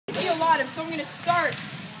of. So I'm gonna start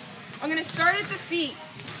at the feet.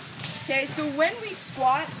 Okay, so when we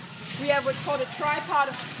squat, we have what's called a tripod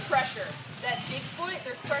of pressure. That big foot,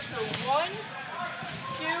 there's pressure 1,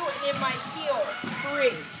 2, and in my heel,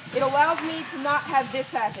 3. It allows me to not have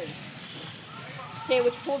this happen. Okay,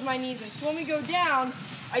 which pulls my knees in. So when we go down,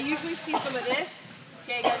 I usually see some of this.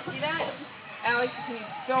 Okay, you guys see that? Alex, can you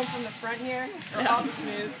film from the front here? Or I'll just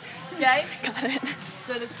move. Okay? Got it.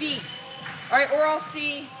 So the feet. All right, or I'll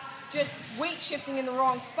see just weight shifting in the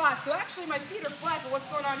wrong spot. So actually my feet are flat, but what's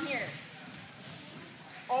going on here?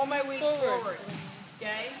 All my weight's forward.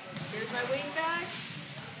 Okay? Here's my weight back.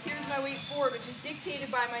 Here's my weight forward, which is dictated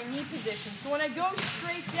by my knee position. So when I go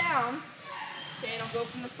straight down, okay, and I'll go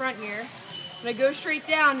from the front here. When I go straight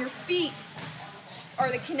down, your feet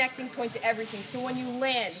are the connecting point to everything. So when you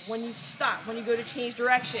land, when you stop, when you go to change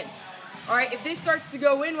direction. All right, if this starts to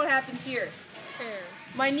go in, what happens here?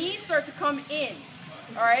 My knees start to come in.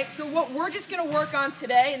 All right, so what we're just gonna work on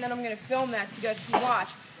today, and then I'm gonna film that so you guys can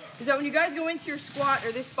watch, is that when you guys go into your squat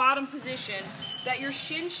or this bottom position, that your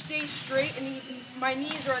shin stays straight and my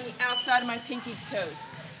knees are on the outside of my pinky toes.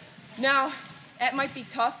 Now, that might be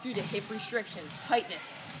tough due to hip restrictions,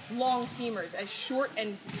 tightness, long femurs. As short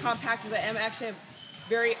and compact as I am, I actually have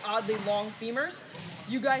very oddly long femurs.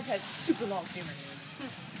 You guys have super long femurs,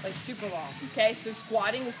 like super long, okay? So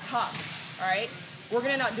squatting is tough, all right? We're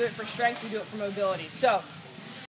gonna not do it for strength, we do it for mobility. So